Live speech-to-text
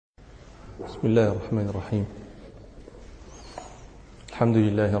بسم الله الرحمن الرحيم. الحمد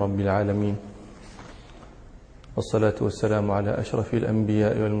لله رب العالمين، والصلاة والسلام على أشرف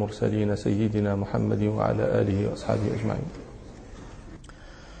الأنبياء والمرسلين سيدنا محمد وعلى آله وأصحابه أجمعين.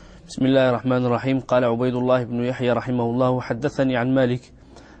 بسم الله الرحمن الرحيم. قال عبيد الله بن يحيى رحمه الله: حدثني عن مالك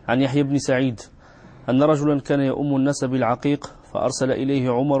عن يحيى بن سعيد أن رجلا كان يؤم الناس بالعقيق فأرسل إليه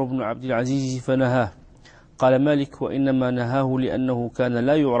عمر بن عبد العزيز فنهاه. قال مالك: وإنما نهاه لأنه كان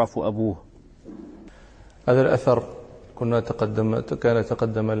لا يعرف أبوه. هذا الأثر كان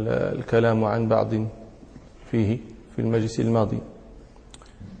تقدم الكلام عن بعض فيه في المجلس الماضي.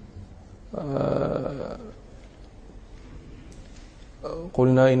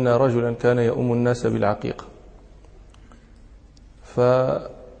 قلنا إن رجلا كان يؤم الناس بالعقيق فنهاه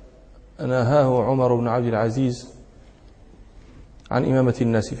عمر بن عبد العزيز عن إمامة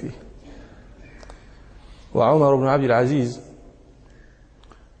الناس فيه. وعمر بن عبد العزيز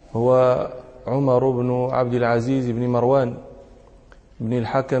هو عمر بن عبد العزيز بن مروان بن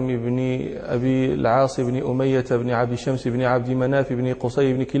الحكم بن أبي العاص بن أمية بن عبد الشمس بن عبد مناف بن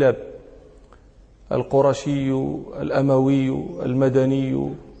قصي بن كلاب، القرشي الأموي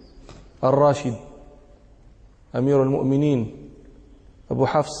المدني الراشد، أمير المؤمنين أبو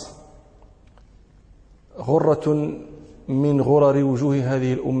حفص، غرة من غرر وجوه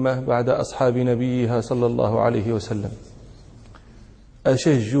هذه الأمة بعد أصحاب نبيها صلى الله عليه وسلم،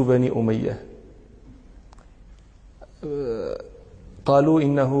 أشج بني أمية. قالوا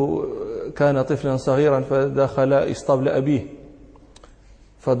إنه كان طفلا صغيرا فدخل اسطبل أبيه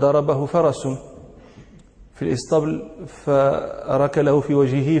فضربه فرس في الاسطبل فركله في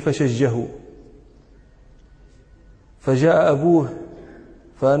وجهه فشجه، فجاء أبوه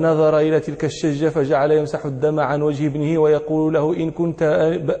فنظر إلى تلك الشجة فجعل يمسح الدم عن وجه ابنه ويقول له: إن كنت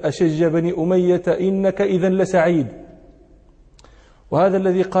أشج بني أمية إنك إذا لسعيد. وهذا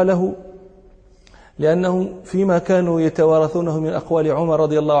الذي قاله لأنهم فيما كانوا يتوارثونه من أقوال عمر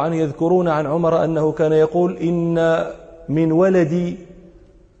رضي الله عنه يذكرون عن عمر أنه كان يقول: إن من ولدي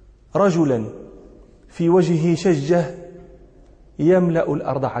رجلا في وجهه شجة يملأ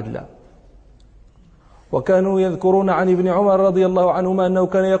الأرض عدلا. وكانوا يذكرون عن ابن عمر رضي الله عنهما أنه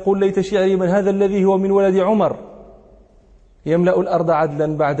كان يقول: ليت شعري من هذا الذي هو من ولد عمر يملأ الأرض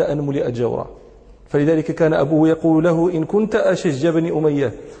عدلا بعد أن ملئت جورا. فلذلك كان أبوه يقول له: إن كنت أشج بني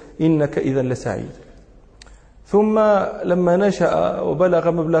أمية إنك إذا لسعيد. ثم لما نشأ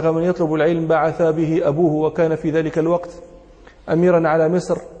وبلغ مبلغ من يطلب العلم بعث به أبوه، وكان في ذلك الوقت أميرا على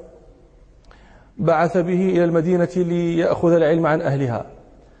مصر، بعث به إلى المدينة ليأخذ العلم عن أهلها.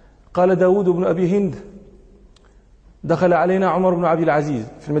 قال داود بن أبي هند: دخل علينا عمر بن عبد العزيز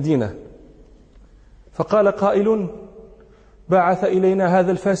في المدينة فقال قائل: بعث إلينا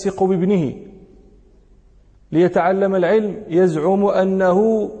هذا الفاسق بابنه ليتعلم العلم، يزعم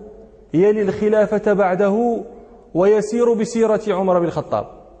أنه يلي الخلافة بعده ويسير بسيرة عمر بن الخطاب.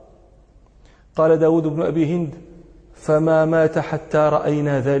 قال داود بن أبي هند: فما مات حتى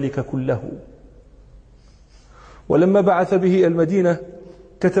رأينا ذلك كله. ولما بعث به المدينة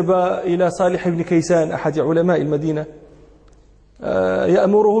كتب إلى صالح بن كيسان أحد علماء المدينة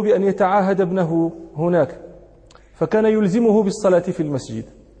يأمره بأن يتعاهد ابنه هناك، فكان يلزمه بالصلاة في المسجد.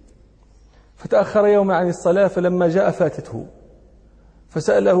 فتأخر يوم عن الصلاة، فلما جاء فاتته،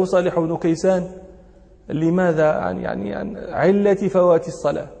 فسأله صالح بن كيسان: لماذا عن علة فوات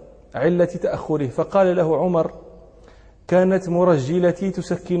الصلاة، علة تأخره؟ فقال له عمر: كانت مرجلتي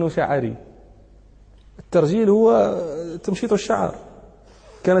تسكن شعري. الترجيل هو تمشيط الشعر.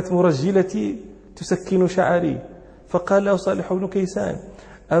 كانت مرجلتي تسكن شعري. فقال له صالح بن كيسان: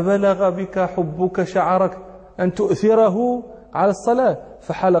 أبلغ بك حبك شعرك أن تؤثره على الصلاة؟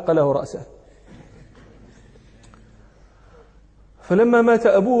 فحلق له رأسه. فلما مات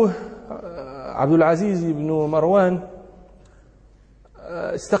أبوه عبد العزيز بن مروان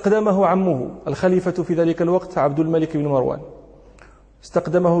استقدمه عمه الخليفة في ذلك الوقت عبد الملك بن مروان،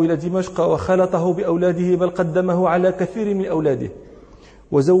 استقدمه إلى دمشق وخلطه بأولاده، بل قدمه على كثير من أولاده،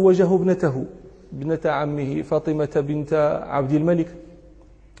 وزوجه ابنته ابنة عمه فاطمة بنت عبد الملك.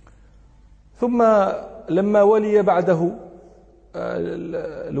 ثم لما ولي بعده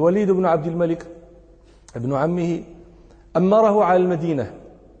الوليد بن عبد الملك ابن عمه أمره على المدينة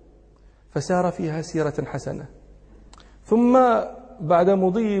فسار فيها سيرة حسنة، ثم بعد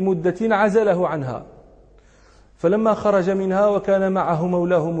مضي مدة عزله عنها. فلما خرج منها وكان معه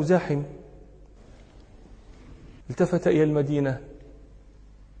مولاه مزاحم التفت إلى المدينة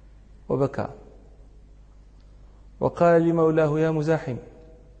وبكى وقال لمولاه: يا مزاحم،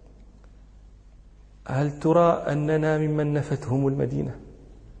 هل ترى أننا ممن نفتهم المدينة؟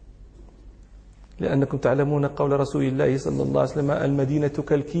 لأنكم تعلمون قول رسول الله صلى الله عليه وسلم: المدينة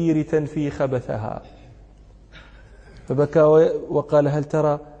كالكير تنفي خبثها. فبكى وقال: هل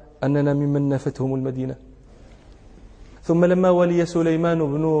ترى أننا ممن نفتهم المدينة؟ ثم لما ولي سليمان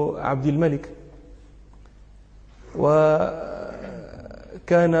بن عبد الملك وكان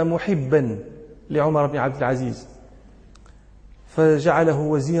محبا لعمر بن عبد العزيز فجعله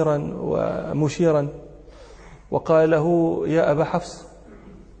وزيرا ومشيرا، وقال له: يا أبا حفص،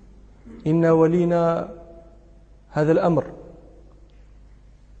 إن ولينا هذا الأمر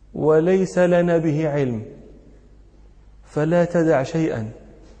وليس لنا به علم، فلا تدع شيئا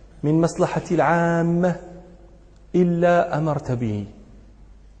من مصلحة العامة إلا أمرت به.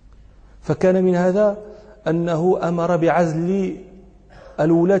 فكان من هذا أنه أمر بعزل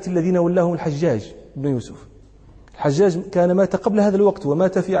الولاة الذين ولاهم الحجاج بن يوسف. الحجاج كان مات قبل هذا الوقت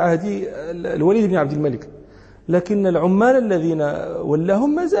ومات في عهد الوليد بن عبد الملك، لكن العمال الذين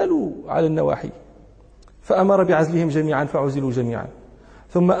ولاهم ما زالوا على النواحي، فأمر بعزلهم جميعا فعزلوا جميعا.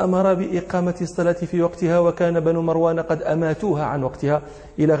 ثم أمر بإقامة الصلاة في وقتها، وكان بنو مروان قد أماتوها عن وقتها،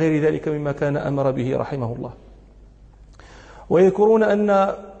 إلى غير ذلك مما كان أمر به رحمه الله. ويذكرون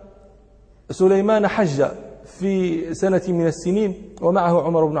أن سليمان حج في سنة من السنين ومعه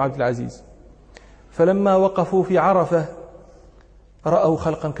عمر بن عبد العزيز، فلما وقفوا في عرفة رأوا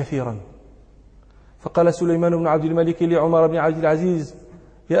خلقا كثيرا، فقال سليمان بن عبد الملك لعمر بن عبد العزيز: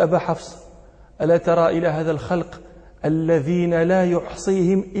 يا أبا حفص، ألا ترى إلى هذا الخلق الذين لا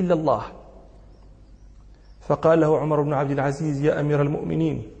يحصيهم إلا الله؟ فقال له عمر بن عبد العزيز: يا أمير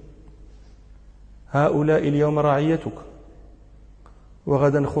المؤمنين، هؤلاء اليوم رعيتك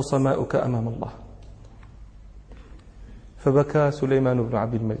وغدا خصماؤك أمام الله. فبكى سليمان بن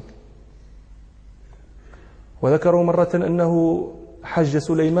عبد الملك. وذكروا مرة أنه حج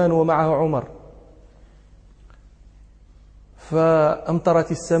سليمان ومعه عمر،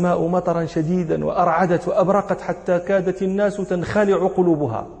 فأمطرت السماء مطرا شديدا وأرعدت وأبرقت حتى كادت الناس تنخلع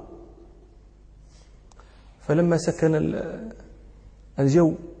قلوبها. فلما سكن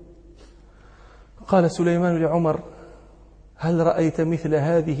الجو قال سليمان لعمر: هل رأيت مثل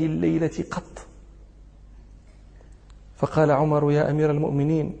هذه الليلة قط؟ فقال عمر: يا أمير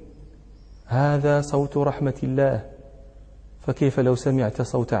المؤمنين، هذا صوت رحمة الله، فكيف لو سمعت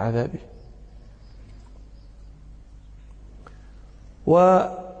صوت عذابه؟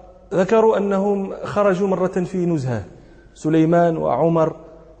 وذكروا أنهم خرجوا مرة في نزهة، سليمان وعمر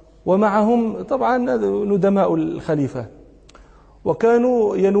ومعهم طبعا ندماء الخليفة،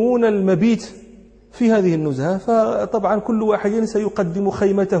 وكانوا ينوون المبيت في هذه النزهة، فطبعا كل واحد سيقدم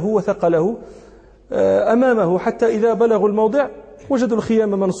خيمته وثقله أمامه، حتى إذا بلغوا الموضع وجدوا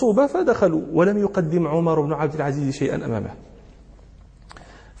الخيام منصوبة فدخلوا، ولم يقدم عمر بن عبد العزيز شيئا أمامه.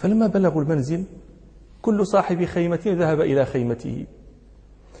 فلما بلغوا المنزل كل صاحب خيمة ذهب إلى خيمته،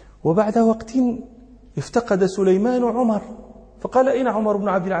 وبعد وقت افتقد سليمان عمر، فقال: أين عمر بن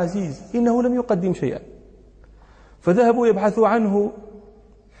عبد العزيز؟ إنه لم يقدم شيئا. فذهبوا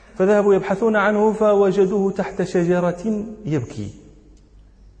يبحثون عنه فوجدوه تحت شجرة يبكي.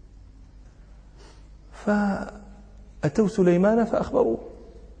 فأتوا سليمان فأخبروه،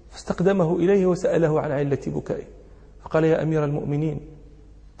 فاستقدمه إليه وسأله عن علة بكائه، فقال: يا أمير المؤمنين،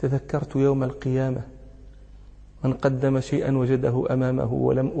 تذكرت يوم القيامة من قدم شيئا وجده أمامه،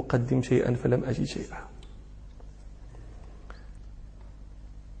 ولم أقدم شيئا فلم أجد شيئا.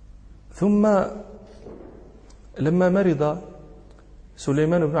 ثم لما مرض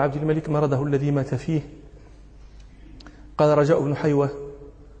سليمان بن عبد الملك مرضه الذي مات فيه، قال رجاء بن حيوة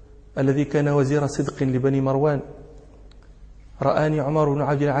الذي كان وزير صدق لبني مروان: رآني عمر بن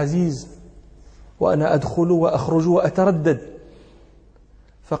عبد العزيز وأنا أدخل وأخرج وأتردد،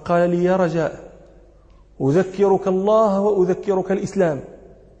 فقال لي: يا رجاء، أذكرك الله وأذكرك الإسلام،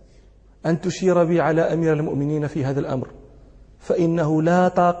 أن تشير بي على أمير المؤمنين في هذا الأمر، فإنه لا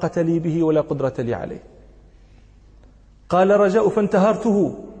طاقة لي به ولا قدرة لي عليه. قال رجاء: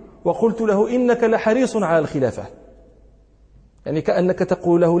 فانتهرته وقلت له: إنك لحريص على الخلافة، يعني كأنك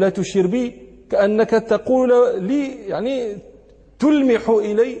تقول له لا تشير بي، كأنك تقول لي يعني تلمح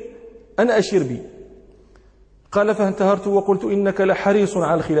إلي أن أشير بي. قال: فانتهرت وقلت: إنك لحريص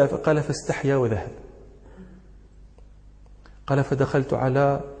على الخلافة. قال: فاستحيا وذهب. قال: فدخلت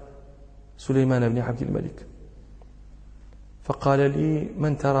على سليمان بن عبد الملك فقال لي: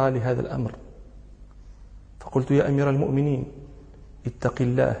 من ترى لهذا الأمر؟ فقلت: يا أمير المؤمنين، اتق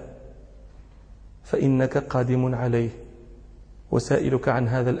الله، فإنك قادم عليه، وسائلك عن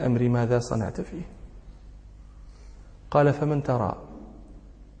هذا الأمر ماذا صنعت فيه؟ قال: فمن ترى؟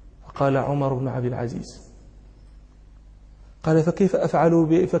 فقال: عمر بن عبد العزيز. قال: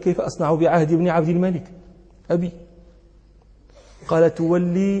 فكيف أصنع بعهد ابن عبد الملك أبي؟ قال: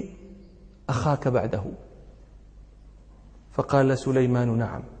 تولي أخاك بعده؟ فقال سليمان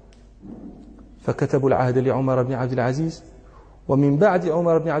نعم. فكتبوا العهد لعمر بن عبد العزيز، ومن بعد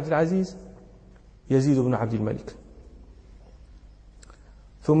عمر بن عبد العزيز يزيد بن عبد الملك.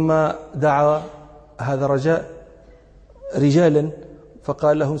 ثم دعا هذا رجاء رجالا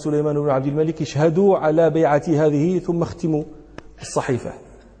فقال لهم سليمان بن عبد الملك اشهدوا على بيعتي هذه ثم اختموا الصحيفة.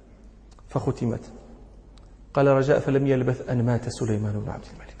 فختمت. قال رجاء فلم يلبث أن مات سليمان بن عبد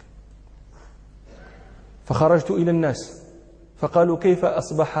الملك. فخرجت إلى الناس فقالوا كيف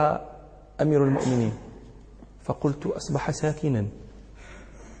أصبح أمير المؤمنين؟ فقلت أصبح ساكنا.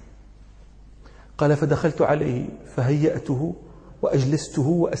 قال فدخلت عليه فهيأته وأجلسته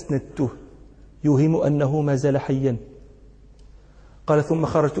وأسندته يوهم أنه ما زال حيا. قال ثم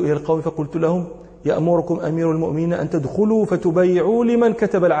خرجت إلى القوم فقلت لهم يأمركم أمير المؤمنين أن تدخلوا فتبايعوا لمن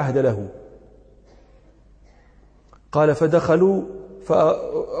كتب العهد له. قال فدخلوا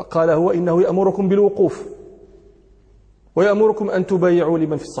فقال هو إنه يأمركم بالوقوف ويأمركم أن تبايعوا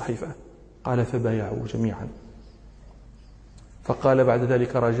لمن في الصحيفة. قال فبايعوا جميعا. فقال بعد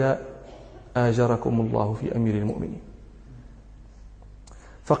ذلك رجاء آجركم الله في أمير المؤمنين.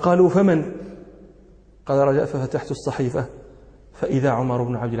 فقالوا فمن؟ قال رجاء ففتحت الصحيفة فإذا عمر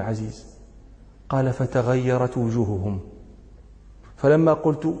بن عبد العزيز. قال فتغيرت وجوههم. فلما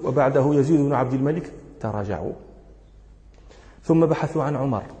قلت وبعده يزيد بن عبد الملك تراجعوا. ثم بحثوا عن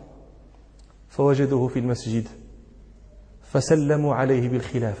عمر فوجدوه في المسجد فسلموا عليه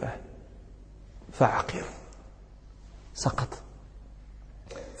بالخلافة فعقر سقط،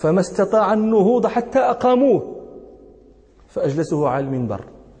 فما استطاع النهوض حتى أقاموه فأجلسوه على المنبر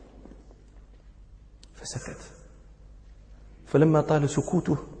فسكت. فلما طال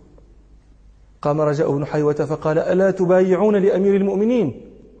سكوته قام رجاء بن حيوة فقال ألا تبايعون لأمير المؤمنين؟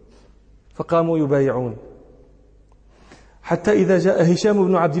 فقاموا يبايعون حتى إذا جاء هشام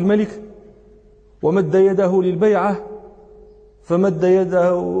بن عبد الملك ومد يده للبيعة فمد يده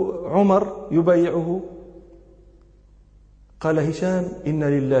عمر يبايعه. قال هشام إنا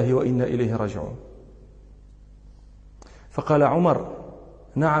لله وإنا إليه راجعون. فقال عمر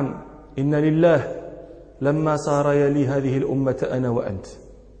نعم إن لله لما صار يلي هذه الأمة أنا وأنت.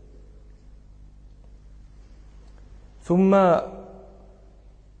 ثم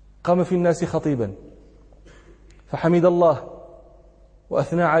قام في الناس خطيبا فحمد الله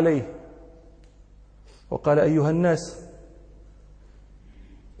وأثنى عليه وقال أيها الناس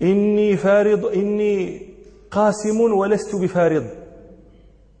إني قاسم ولست بفارض،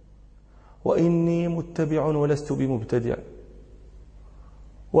 وإني متبع ولست بمبتدع،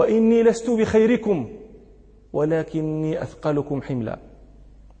 وإني لست بخيركم ولكني أثقلكم حملا،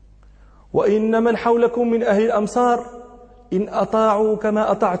 وإن من حولكم من أهل الأمصار إن أطاعوا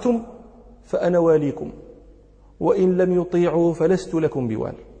كما أطعتم فأنا واليكم، وإن لم يطيعوا فلست لكم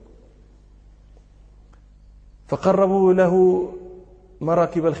بوال. فقربوا له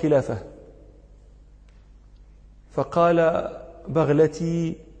مراكب الخلافة فقال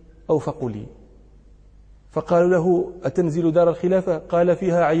بغلتي أوفق لي. فقالوا له أتنزل دار الخلافة؟ قال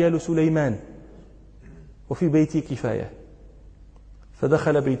فيها عيال سليمان وفي بيتي كفاية.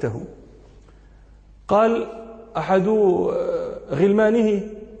 فدخل بيته. قال أحد غلمانه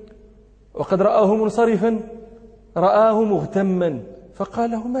وقد رآه منصرفا رآه مغتما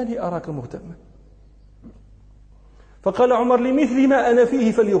فقال له ما لي أراك مغتما؟ فقال عمر لمثل ما أنا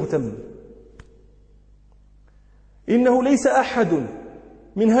فيه فليغتم. إنه ليس أحد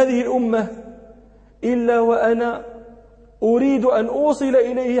من هذه الأمة إلا وأنا أريد أن أوصل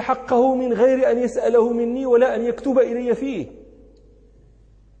إليه حقه من غير أن يسأله مني ولا أن يكتب إلي فيه.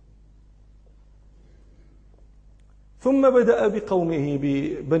 ثم بدأ بقومه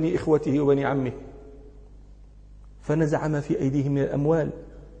ببني إخوته وبني عمه فنزع ما في أيديهم من الأموال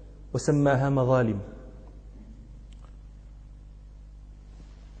وسماها مظالم.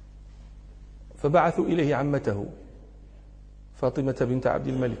 فبعثوا إليه عمته فاطمة بنت عبد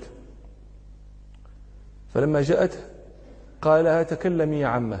الملك. فلما جاءت قال لها تكلمي يا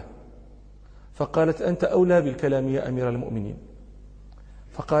عمه. فقالت أنت أولى بالكلام يا أمير المؤمنين.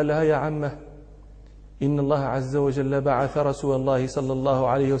 فقال لها يا عمه إن الله عز وجل بعث رسول الله صلى الله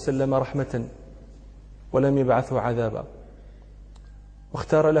عليه وسلم رحمة ولم يبعثه عذابا،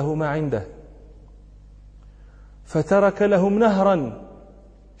 واختار له ما عنده فترك لهم نهرا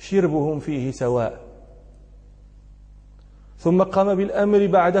شربهم فيه سواء. ثم قام بالأمر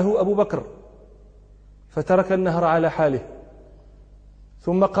بعده أبو بكر فترك النهر على حاله.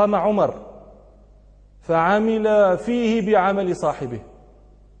 ثم قام عمر فعمل فيه بعمل صاحبه.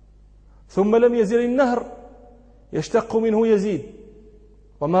 ثم لم يزل النهر يشتق منه يزيد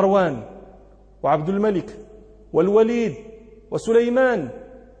ومروان وعبد الملك والوليد وسليمان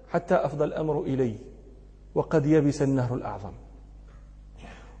حتى أفضى الأمر إلي وقد يبس النهر الأعظم،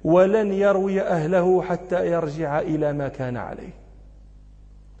 ولن يروي أهله حتى يرجع إلى ما كان عليه.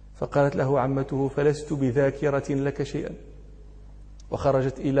 فقالت له عمته: فلست بذاكرة لك شيئا.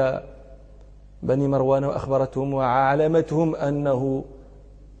 وخرجت إلى بني مروان وأخبرتهم وعلمتهم أنه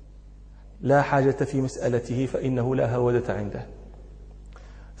لا حاجة في مسألته، فإنه لا هودة عنده.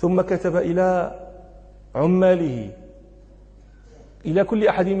 ثم كتب إلى عماله، إلى كل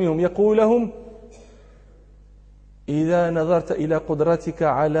أحد منهم، يقول لهم: إذا نظرت إلى قدرتك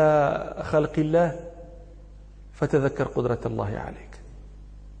على خلق الله فتذكر قدرة الله عليك.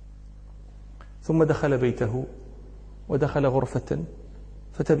 ثم دخل بيته ودخل غرفة،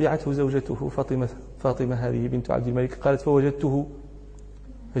 فتبعته زوجته فاطمة هذه بنت عبد الملك. قالت: فوجدته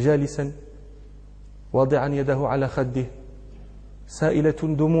جالسا واضعا يده على خده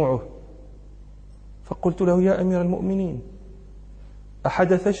سائلة دموعه، فقلت له: يا أمير المؤمنين،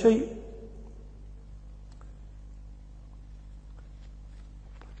 أحدث شيء؟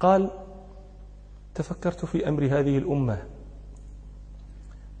 قال: تفكرت في أمر هذه الأمة،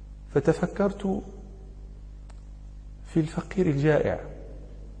 فتفكرت في الفقير الجائع،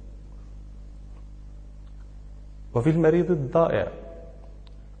 وفي المريض الضائع،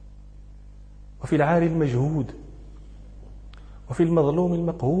 وفي العاري المجهود، وفي المظلوم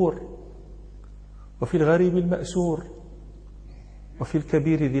المقهور، وفي الغريب المأسور، وفي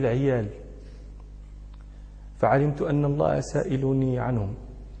الكبير ذي العيال. فعلمت أن الله سائلني عنهم،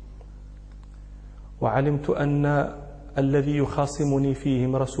 وعلمت أن الذي يخاصمني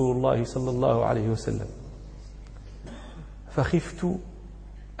فيهم رسول الله صلى الله عليه وسلم، فخفت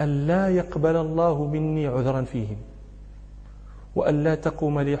أن لا يقبل الله مني عذرا فيهم، وأن لا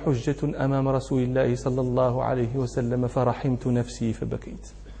تقوم لي حجة أمام رسول الله صلى الله عليه وسلم، فرحمت نفسي فبكيت.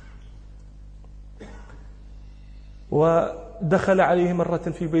 ودخل عليه مرة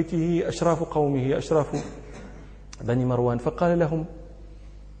في بيته أشراف قومه، أشراف بني مروان، فقال لهم: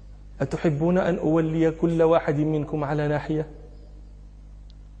 أتحبون أن أولي كل واحد منكم على ناحية؟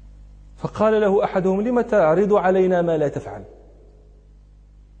 فقال له أحدهم: لم تعرض علينا ما لا تفعل؟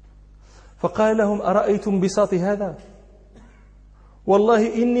 فقال لهم: أرأيتم بساط هذا؟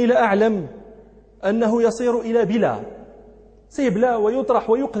 والله إني لأعلم أنه يصير إلى بلا، سيبلى ويطرح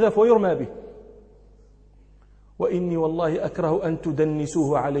ويقذف ويرمى به، وإني والله أكره أن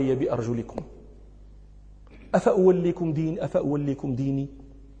تدنسوه علي بأرجلكم. أفأوليكم ديني؟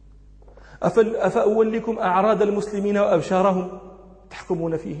 أفأوليكم أعراض المسلمين وأبشارهم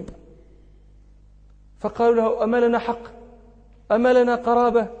تحكمون فيهم؟ فقالوا له: أما لنا حق؟ أما لنا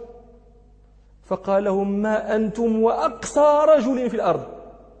قرابة؟ فقال لهم: ما أنتم وأقصى رجل في الأرض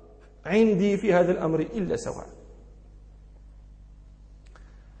عندي في هذا الأمر إلا سواء.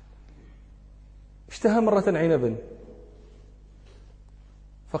 اشتهى مرة عنبا،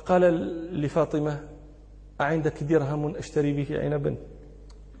 فقال لفاطمة: أعندك درهم أشتري به عنبا؟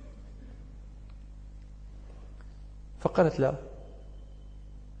 فقالت: لا.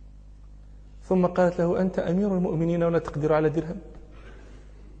 ثم قالت له: أنت أمير المؤمنين ولا تقدر على درهم؟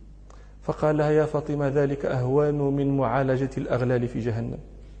 فقال لها: يا فاطمة، ذلك أهوان من معالجة الأغلال في جهنم.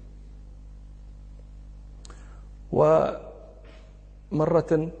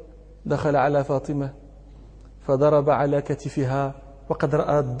 ومرة دخل على فاطمة فضرب على كتفها وقد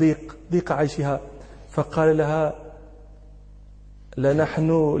رأى ضيق عيشها، فقال لها: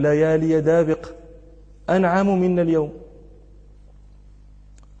 لنحن ليالي دابق أنعم منا اليوم.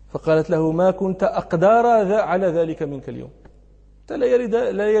 فقالت له: ما كنت أقدار على ذلك منك اليوم، أنت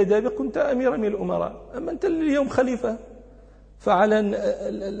ليالي دابق كنت أميرا من الأمراء، أما أنت اليوم خليفة، فعلى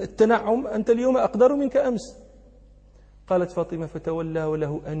التنعم أنت اليوم أقدر منك أمس. قالت فاطمة: فتولى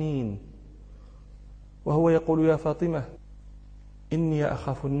وله أنين وهو يقول: يا فاطمة إني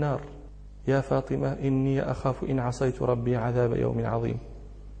أخاف النار، يا فاطمة إني أخاف إن عصيت ربي عذاب يوم عظيم.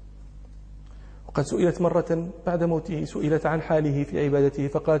 وقد سئلت مرة بعد موته، سئلت عن حاله في عبادته،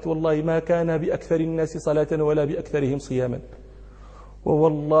 فقالت: والله ما كان بأكثر الناس صلاة ولا بأكثرهم صياما،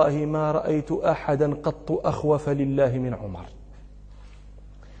 ووالله ما رأيت أحدا قط أخوف لله من عمر.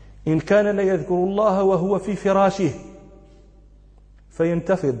 إن كان ليذكر الله وهو في فراشه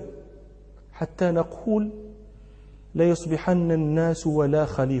فينتفض حتى نقول ليصبحن الناس ولا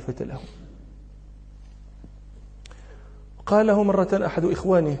خليفة لهم. قال له مرة أحد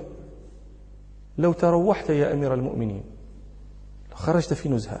إخوانه: لو تروحت يا أمير المؤمنين، لو خرجت في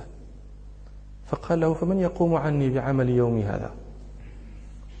نزهة. فقال له: فمن يقوم عني بعمل يومي هذا؟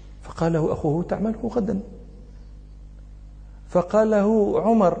 فقال له أخوه: تعمله غدا. فقال له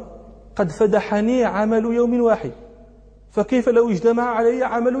عمر: قد فدحني عمل يوم واحد، فكيف لو اجتمع علي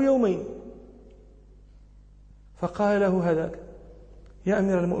عمل يومين؟ فقال له هذاك: يا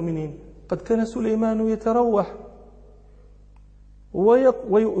أمير المؤمنين قد كان سليمان يتروح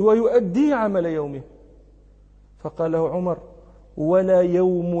ويؤدي عمل يومه. فقال له عمر: ولا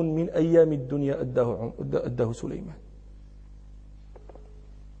يوم من أيام الدنيا أداه سليمان.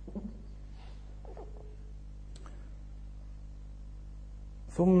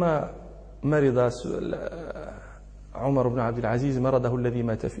 ثم مرض عمر بن عبد العزيز مرضه الذي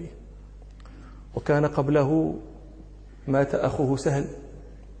مات فيه، وكان قبله مات أخوه سهل،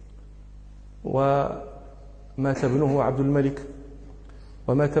 ومات ابنه عبد الملك،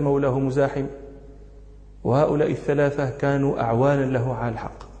 ومات مولاه مزاحم، وهؤلاء الثلاثة كانوا أعوانا له على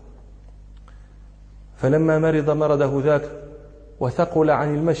الحق. فلما مرض مرضه ذاك وثقل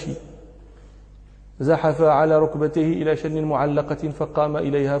عن المشي زحف على ركبته إلى شن معلقة فقام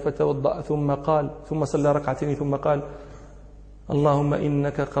إليها فتوضأ ثم صلى ركعتين ثم قال: اللهم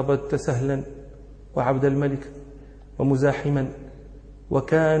إنك قبضت سهلا وعبد الملك ومزاحما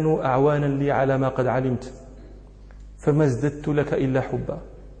وكانوا أعوانا لي على ما قد علمت، فما ازددت لك إلا حبا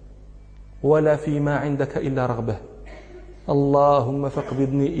ولا فيما عندك إلا رغبة، اللهم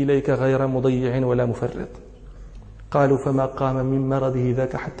فاقبضني إليك غير مضيع ولا مفرط. قالوا: فما قام من مرضه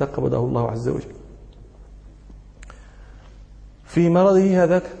ذاك حتى قبضه الله عز وجل. في مرضه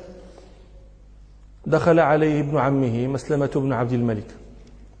هذاك دخل عليه ابن عمه مسلمة بن عبد الملك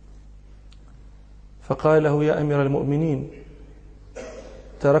فقال له: يا أمير المؤمنين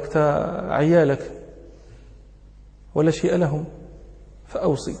تركت عيالك ولا شيء لهم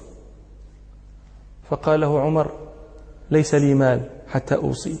فأوصي. فقال له عمر: ليس لي مال حتى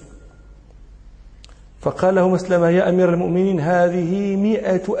أوصي. فقال له مسلمة: يا أمير المؤمنين هذه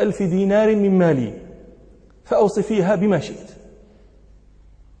 100,000 دينار من مالي فأوصي فيها بما شئت.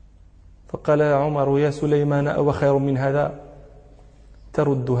 فقال عمر: يا سليمان أو خير من هذا؟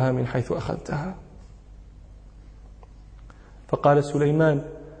 تردها من حيث أخذتها. فقال سليمان: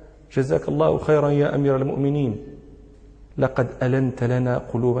 جزاك الله خيرا يا أمير المؤمنين، لقد ألنت لنا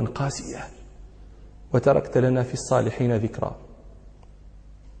قلوبا قاسية وتركت لنا في الصالحين ذكرى.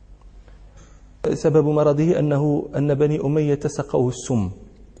 سبب مرضه أن بني أمية سقوه السم،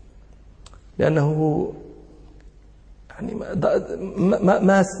 لأنه يعني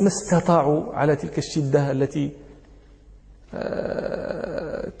ما استطاعوا على تلك الشدة التي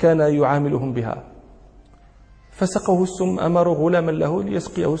كان يعاملهم بها، فسقوه السم. أمروا غلاما له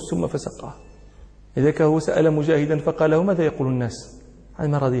ليسقيه السم فسقاه. لذلك هو سأل مجاهدا فقال له: ماذا يقول الناس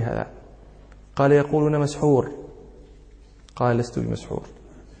عن مرضي هذا؟ قال: يقولون مسحور. قال: لست بمسحور.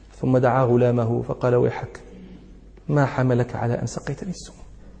 ثم دعا غلامه فقال: ويحك، ما حملك على أن سقيتني السم؟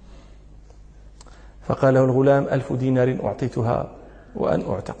 فقال له الغلام: 1000 دينار أعطيتها وأن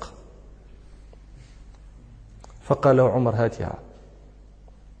أعتق. فقال له عمر: هاتها.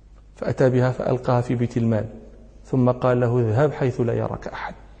 فأتى بها فألقاها في بيت المال، ثم قال له: اذهب حيث لا يراك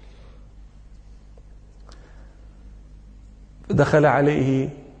أحد. دخل عليه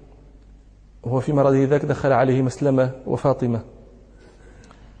وهو في مرضه ذاك، دخل عليه مسلمة وفاطمة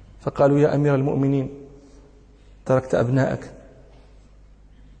فقالوا: يا أمير المؤمنين تركت أبنائك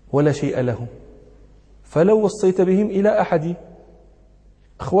ولا شيء لهم، فلو وصيت بهم إلى أحد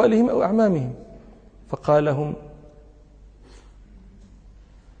أخوالهم أو أعمامهم. فقال لهم: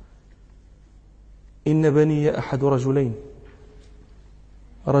 إن بني أحد رجلين،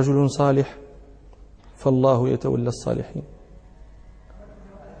 رجل صالح فالله يتولى الصالحين،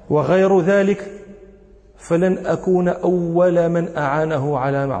 وغير ذلك فلن أكون أول من أعانه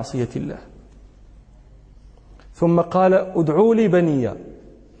على معصية الله. ثم قال: ادعوا لي بني.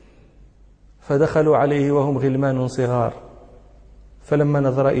 فدخلوا عليه وهم غلمان صغار، فلما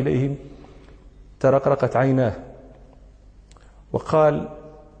نظر إليهم ترقرقت عيناه وقال: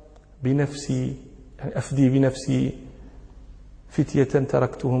 بنفسي أفدي بنفسي فتية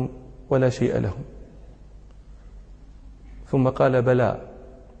تركتهم ولا شيء لهم. ثم قال: بلى،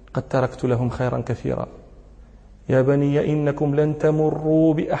 قد تركت لهم خيرا كثيرا. يا بني إنكم لن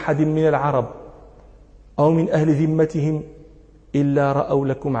تمروا بأحد من العرب أو من أهل ذمتهم إلا رأوا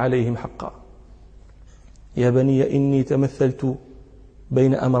لكم عليهم حقا. يا بني إني تمثلت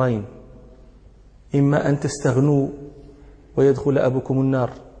بين أمرين، إما أن تستغنوا ويدخل أبوكم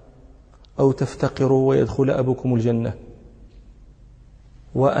النار، أو تفتقروا ويدخل أبوكم الجنة،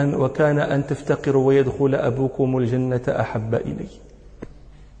 وكان أن تفتقروا ويدخل أبوكم الجنة أحب إلي.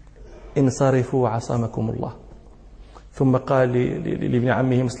 انصرفوا عصمكم الله. ثم قال لابن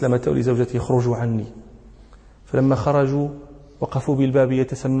عمه مسلمة ولزوجته: اخرجوا عني. فلما خرجوا وقفوا بالباب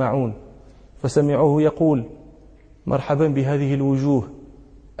يتسمعون، فسمعوه يقول: مرحبا بهذه الوجوه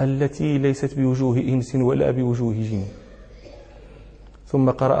التي ليست بوجوه إنس ولا بوجوه جن. ثم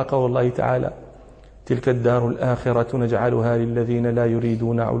قرأ قول الله تعالى: تلك الدار الآخرة نجعلها للذين لا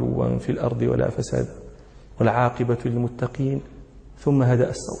يريدون علوا في الأرض ولا فسادا والعاقبة للمتقين. ثم هدأ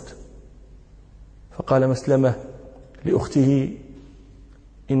الصوت فقال مسلمة لأخته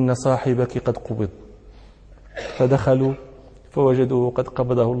إن صاحبك قد قبض. فدخلوا فوجدوه قد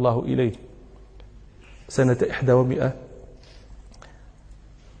قبضه الله إليه سنة 100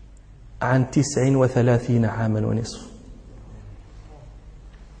 عن 39 عاما ونصف.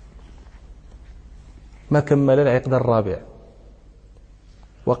 ما كمل العقد الرابع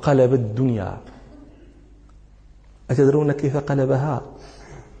وقلب الدنيا. أتدرون كيف قلبها؟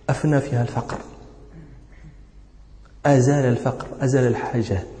 أفنى فيها الفقر، أزال الفقر، أزال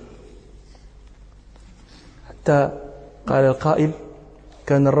الحاجة، حتى قال القائل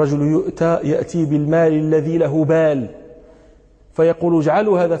كان الرجل يأتي بالمال الذي له بال فيقول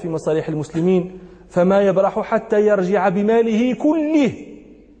اجعلوا هذا في مصالح المسلمين، فما يبرح حتى يرجع بماله كله.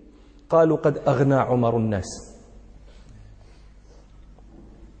 قالوا قد أغنى عمر الناس.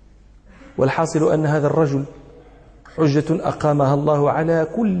 والحاصل أن هذا الرجل حجة أقامها الله على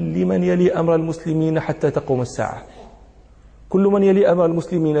كل من يلي أمر المسلمين حتى تقوم الساعة. كل من يلي أمر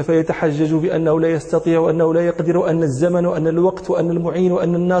المسلمين فيتحجج بأنه لا يستطيع وأنه لا يقدر وأن الزمن وأن الوقت وأن المعين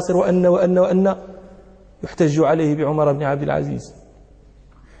وأن الناصر وأن يحتج عليه بعمر بن عبد العزيز.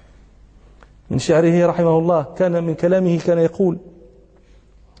 من شعره رحمه الله كان من كلامه كان يقول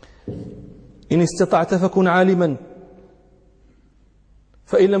إن استطعت فكن عالما،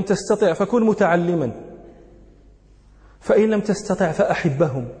 فإن لم تستطع فكن متعلما، فإن لم تستطع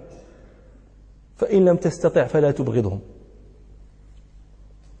فأحبهم، فإن لم تستطع فلا تبغضهم.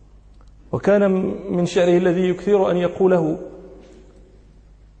 وكان من شعره الذي يكثر أن يقوله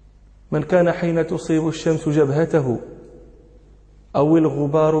من كان حين تصيب الشمس جبهته أو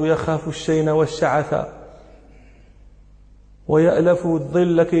الغبار يخاف الشين والشعث ويألف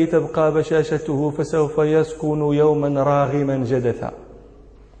الظل كي تبقى بشاشته فسوف يسكن يوما راغما جدثا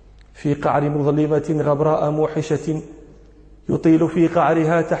في قعر مظلمة غبراء موحشة يطيل في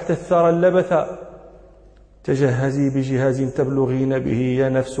قعرها تحت الثرى اللبثا تجهزي بجهاز تبلغين به يا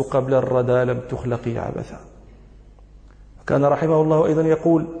نفس قبل الردى لم تخلقي عبثا. كان رحمه الله أيضا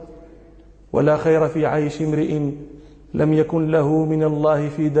يقول ولا خير في عيش امرئ لم يكن له من الله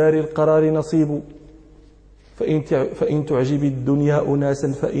في دار القرار نصيب فإن تعجب الدنيا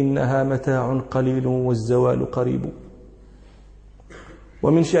أناسا فإنها متاع قليل والزوال قريب.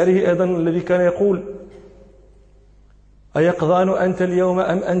 ومن شعره أيضا الذي كان يقول أيقظان أنت اليوم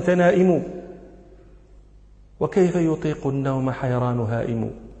أم أنت نائم وكيف يطيق النوم حيران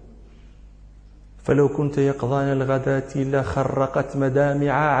هائم فلو كنت يقظان الغداة لخرقت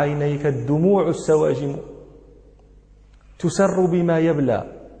مدامع عينيك الدموع السواجم تسر بما يبلى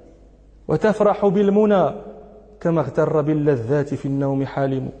وتفرح بالمنى كما اغتر باللذات في النوم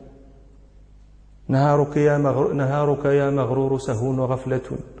حالم نهارك يا مغرور سهون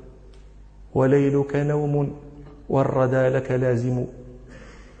غفلة وليلك نوم والردى لك لازم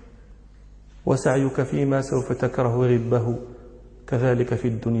وسعيك فيما سوف تكره غبه كذلك في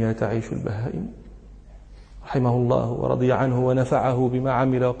الدنيا تعيش البهائم. رحمه الله ورضي عنه ونفعه بما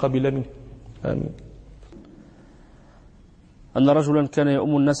عمل وقبل منه، آمين. أن رجلا كان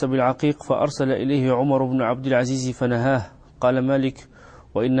يؤم الناس بالعقيق فأرسل إليه عمر بن عبد العزيز فنهاه. قال مالك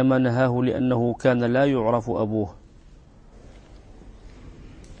وإنما نهاه لأنه كان لا يعرف أبوه.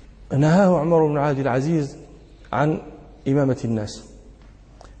 نهاه عمر بن عبد العزيز عن إمامة الناس.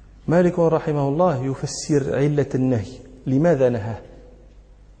 مالك رحمه الله يفسر علة النهي، لماذا نهاه؟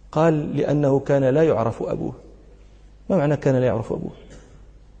 قال لأنه كان لا يعرف أبوه. ما معنى كان لا يعرف أبوه؟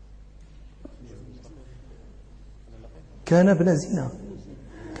 كان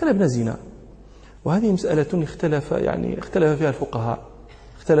ابن زنا. وهذه مسألة اختلف فيها الفقهاء،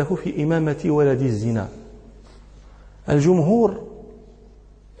 اختلفوا في إمامة ولد الزنا. الجمهور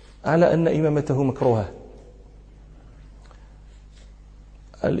على أن إمامته مكروهة.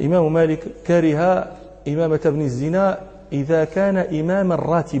 الإمام مالك كره إمامة ابن الزنا إذا كان إماما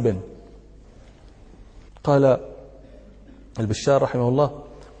راتبا. قال البشار رحمه الله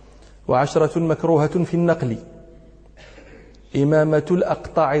وعشرة مكروهة في النقل إمامة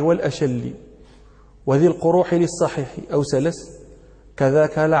الأقطع والأشل وذي القروح للصحيح أو سلس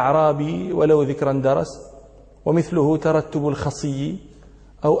كذاك الأعرابي ولو ذكرا درس ومثله ترتب الخصي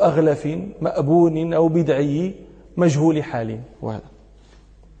أو أغلف مأبون أو بدعي مجهول حال. وهذا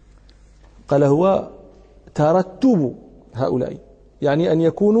قال هو ترتب هؤلاء يعني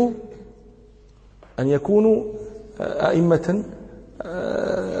أن يكونوا أئمة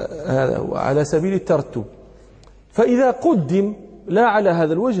هذا هو على سبيل الترتب، فإذا قدم لا على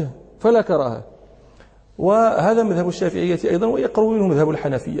هذا الوجه فلا كراهة. وهذا مذهب الشافعية أيضا ويقرب منه مذهب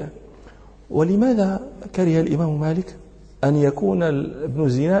الحنفية. ولماذا كره الإمام مالك أن يكون ابن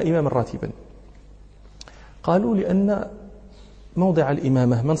الزنا إماما راتبا؟ قالوا لأن موضع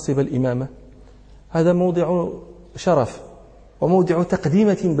الإمامة، منصب الإمامة، هذا موضع شرف وموضع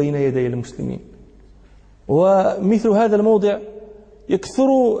تقديمة بين يدي المسلمين، ومثل هذا الموضع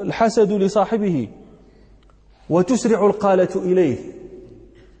يكثر الحسد لصاحبه وتسرع القالة إليه.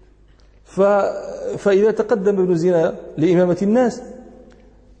 فإذا تقدم ابن زنا لإمامة الناس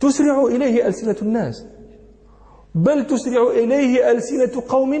تسرع إليه ألسنة الناس، بل تسرع إليه ألسنة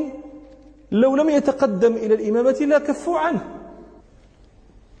قوم لو لم يتقدم إلى الإمامة لا كفوا عنه،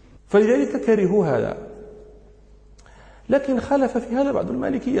 فلذلك كرهوا هذا. لكن خالف في هذا بعض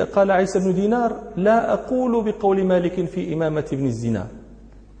المالكية. قال عيسى بن دينار: لا أقول بقول مالك في إمامة ابن الزنا،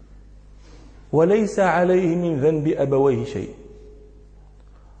 وليس عليه من ذنب أبويه شيء.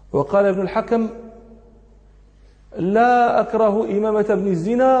 وقال ابن الحكم: لا أكره إمامة ابن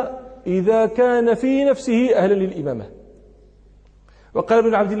الزنا إذا كان في نفسه أهلا للإمامة. وقال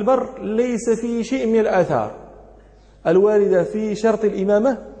ابن عبد البر: ليس في شيء من الآثار الواردة في شرط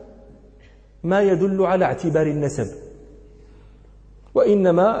الإمامة ما يدل على اعتبار النسب،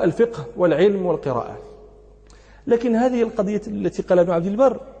 وإنما الفقه والعلم والقراءة. لكن هذه القضية التي قال ابن عبد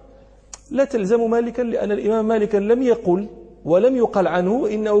البر لا تلزم مالكا، لأن الإمام مالكا لم يقل ولم يقل عنه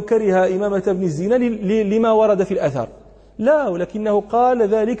إنه كره إمامة ابن الزنا لما ورد في الأثر، لا، ولكنه قال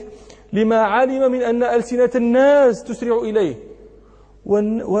ذلك لما علم من أن ألسنة الناس تسرع إليه،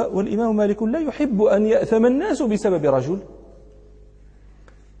 والإمام مالك لا يحب أن يأثم الناس بسبب رجل،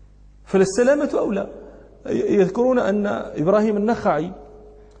 فالسلامة أولى. يذكرون أن إبراهيم النخعي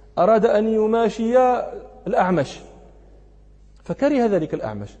أراد أن يماشي الأعمش فكره ذلك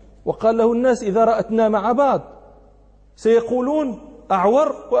الأعمش، وقال له الناس إذا رأتنا مع بعض سيقولون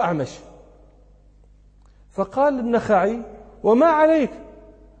أعور وأعمش. فقال النخعي: وما عليك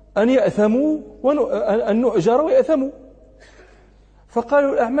أن يأثموا أن نؤجر ويأثموا.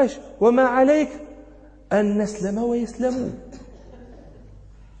 فقالوا الأعمش: وما عليك أن نسلم ويسلموا.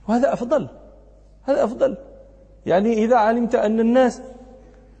 وهذا أفضل، هذا أفضل. يعني إذا علمت أن الناس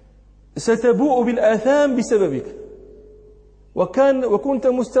ستبوء بالآثام بسببك وكنت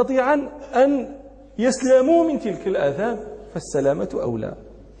مستطيعا أن يسلموا من تلك الآثام فالسلامة أولى.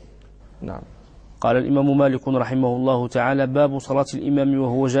 نعم. قال الإمام مالك رحمه الله تعالى: باب صلاة الإمام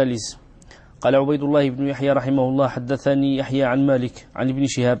وهو جالس. قال عبيد الله بن يحيى رحمه الله: حدثني يحيى عن مالك عن ابن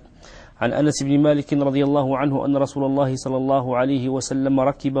شهاب عن أنس بن مالك رضي الله عنه أن رسول الله صلى الله عليه وسلم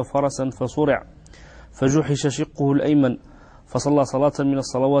ركب فرسا فصرع فجحش شقه الأيمن فصلى صلاة من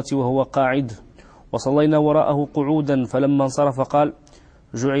الصلوات وهو قاعد، وصلينا وراءه قعودا، فلما انصرف قال: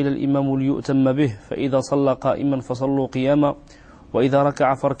 جعل الإمام ليؤتم به، فإذا صلى قائما فصلوا قياما، وإذا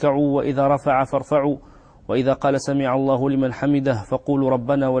ركع فاركعوا، وإذا رفع فارفعوا، وإذا قال سمع الله لمن حمده فقولوا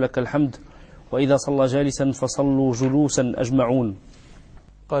ربنا ولك الحمد، وإذا صلى جالسا فصلوا جلوسا أجمعون.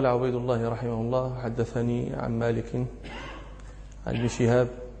 قال عبيد الله رحمه الله: حدثني عن مالك عن ابن شهاب.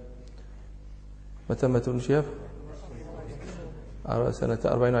 متى مات ابن شهاب؟ سنة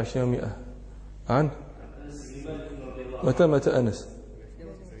 24 و100. عن متى مات أنس؟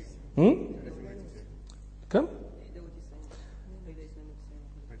 كم؟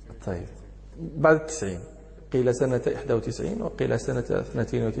 طيب، بعد 90. قيل سنة 91 وقيل سنة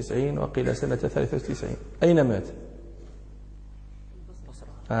 92 وقيل سنة 93. أين مات؟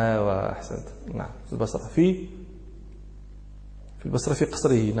 أحسنت. نعم، في البصرة. في البصرة في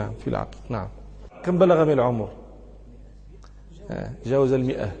قصره. نعم، في العقل. نعم. كم بلغ من العمر؟ جاوز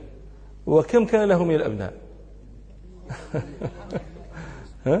 100. وكم كان له من الأبناء؟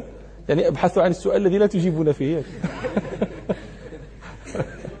 ها؟ يعني ابحثوا عن السؤال الذي لا تجيبون فيه.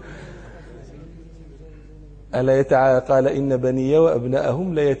 ألا قال إن بني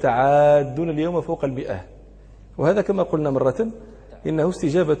وأبناءهم لا يتعادون اليوم فوق 100. وهذا كما قلنا مرة إنه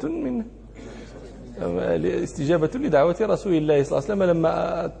استجابة لدعوة رسول الله صلى الله عليه وسلم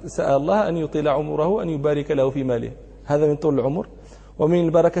لما سأل الله أن يطيل عمره، أن يبارك له في ماله. هذا من طول العمر. ومن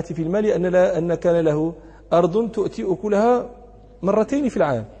البركة في المال أن كان له أرض تؤتي أكلها مرتين في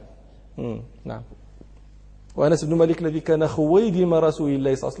العام. نعم. وأنس بن مالك الذي كان خويدم رسول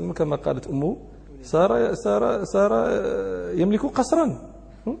الله صلى الله عليه وسلم كما قالت أمه صار يملك قصرا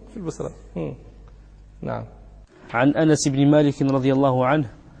في البصرة. نعم. عن أنس بن مالك رضي الله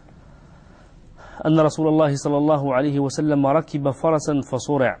عنه أن رسول الله صلى الله عليه وسلم ركب فرسا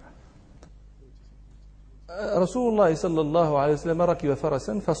فصرع. رسول الله صلى الله عليه وسلم ركب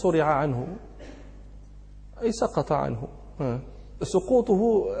فرسا فصرع عنه، أي سقط عنه.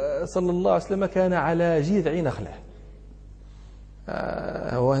 سقوطه صلى الله عليه وسلم كان على جذع نخلة.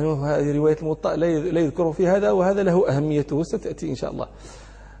 وهذه رواية الموطأ لا يذكر في هذا، وهذا له أهميته ستأتي إن شاء الله.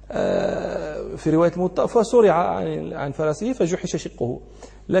 في رواية الموطأ فصرع عن فرسه فجحش شقه.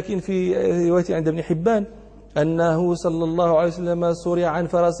 لكن في رواية عند ابن حبان أنه صلى الله عليه وسلم صرع عن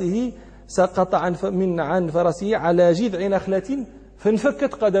فرسه، سقط عن فرسه على جذع نخلة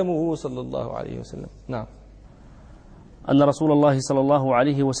فانفكت قدمه صلى الله عليه وسلم. نعم. أن رسول الله صلى الله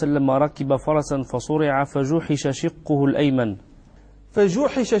عليه وسلم ركب فرسا فصرع فجحش شقه الأيمن.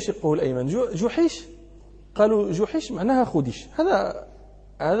 فجحش شقه الأيمن، جحش قالوا جحش معناها خدش،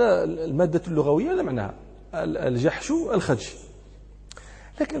 هذا المادة اللغوية، هذا معناها الجحش الخدش.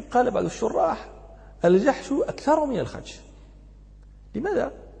 لكن قال بعض الشراح الجحش أكثر من الخدش.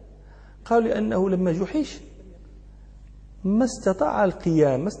 لماذا؟ قالوا لأنه لما جحش ما استطاع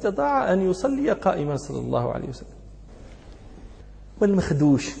القيام، ما استطاع أن يصلي قائما صلى الله عليه وسلم.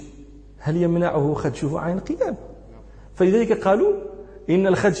 والمخدوش هل يمنعه خدشه عن القيام؟ فلذلك قالوا إن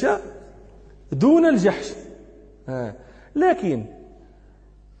الخدش دون الجحش. لكن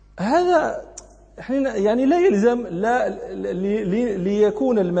هذا يعني لا يلزم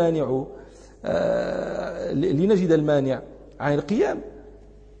ليكون المانع لنجد المانع عن القيام،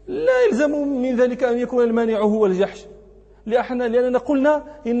 لا يلزم من ذلك أن يكون المانع هو الجحش، لأننا قلنا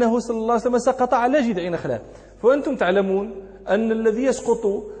إنه صلى الله عليه وسلم سقط على جذع نخلة. فأنتم تعلمون أن الذي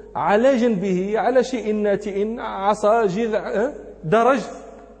يسقط على جنبه على شيء ناتئ، عصا، جذع، درج،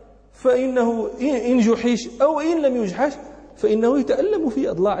 فإنه إن جحش أو إن لم يجحش فإنه يتألم في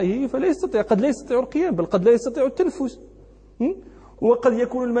أضلاعه، فلا يستطيع، قد لا يستطيع القيام، بل قد لا يستطيع التنفس. وقد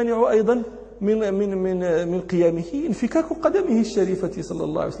يكون المانع أيضا من قيامه انفكاك قدمه الشريفة صلى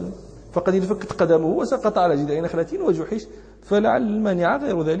الله عليه وسلم، فقد انفكت قدمه وسقط على جذع نخلة وجحش، فلعل المانع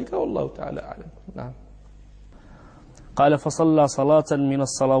غير ذلك، والله تعالى أعلم. نعم. قال فصلى صلاة من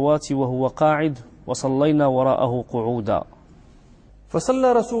الصلوات وهو قاعد وصلينا وراءه قعودا.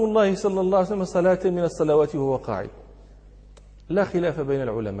 فصلى رسول الله صلى الله عليه وسلم صلاة من الصلوات وهو قاعد. لا خلاف بين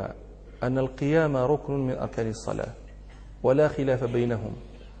العلماء أن القيام ركن من أركان الصلاة، ولا خلاف بينهم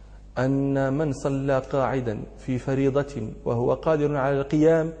أن من صلى قاعدا في فريضة وهو قادر على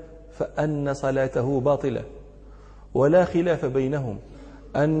القيام فأن صلاته باطلة، ولا خلاف بينهم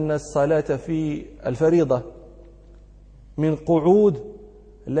أن الصلاة في الفريضة من قعود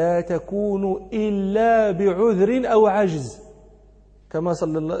لا تكون إلا بعذر أو عجز،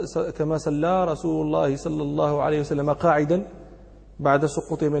 كما صلى رسول الله صلى الله عليه وسلم قاعدا بعد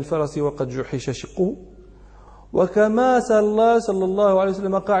سقوطه من الفرس وقد جحش شقه، وكما صلى الله عليه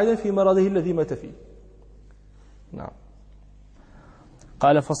وسلم قاعدا في مرضه الذي مات فيه. نعم.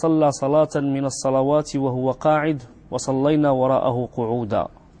 قال فصلى صلاة من الصلوات وهو قاعد وصلينا وراءه قعودا.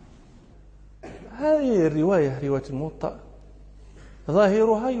 هذه الرواية، رواية الموطأ،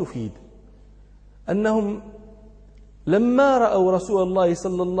 ظاهرها يفيد أنهم لما رأوا رسول الله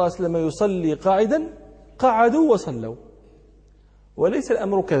صلى الله عليه وسلم يصلي قاعدا قعدوا وصلوا، وليس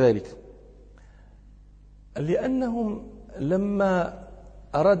الأمر كذلك، لأنهم لما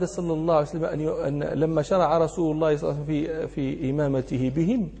أراد صلى الله عليه وسلم لما شرع رسول الله صلى الله عليه وسلم في إمامته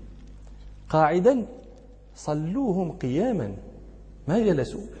بهم قاعدا صلوهم قياما ما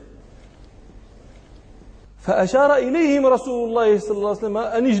جلسوا، فأشار إليهم رسول الله صلى الله عليه وسلم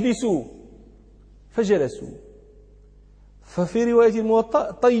أن يجلسوا فجلسوا. ففي رواية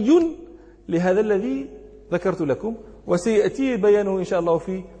الموطأ طي لهذا الذي ذكرت لكم، وسيأتي بيانه إن شاء الله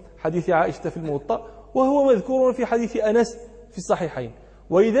في حديث عائشة في الموطأ، وهو مذكور في حديث أنس في الصحيحين.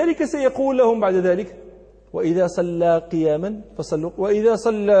 ولذلك سيقول لهم بعد ذلك وإذا صلى قياما فصلوا، وإذا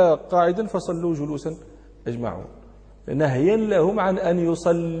صلى قاعدا فصلوا جلوسا أجمعون، نهيا لهم عن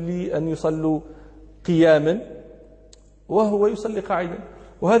أن يصلوا قياما وهو يصلي قاعدا.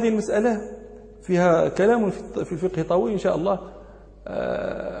 وهذه المسألة فيها كلام في الفقه طويل إن شاء الله،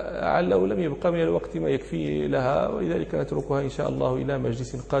 لعله لم يبقى من الوقت ما يكفي لها، ولذلك نتركها إن شاء الله إلى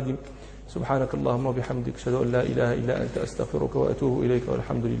مجلس قادم. سبحانك اللهم وبحمدك، أشهد أن لا إله إلا أنت، أستغفرك وأتوب إليك،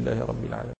 والحمد لله رب العالمين.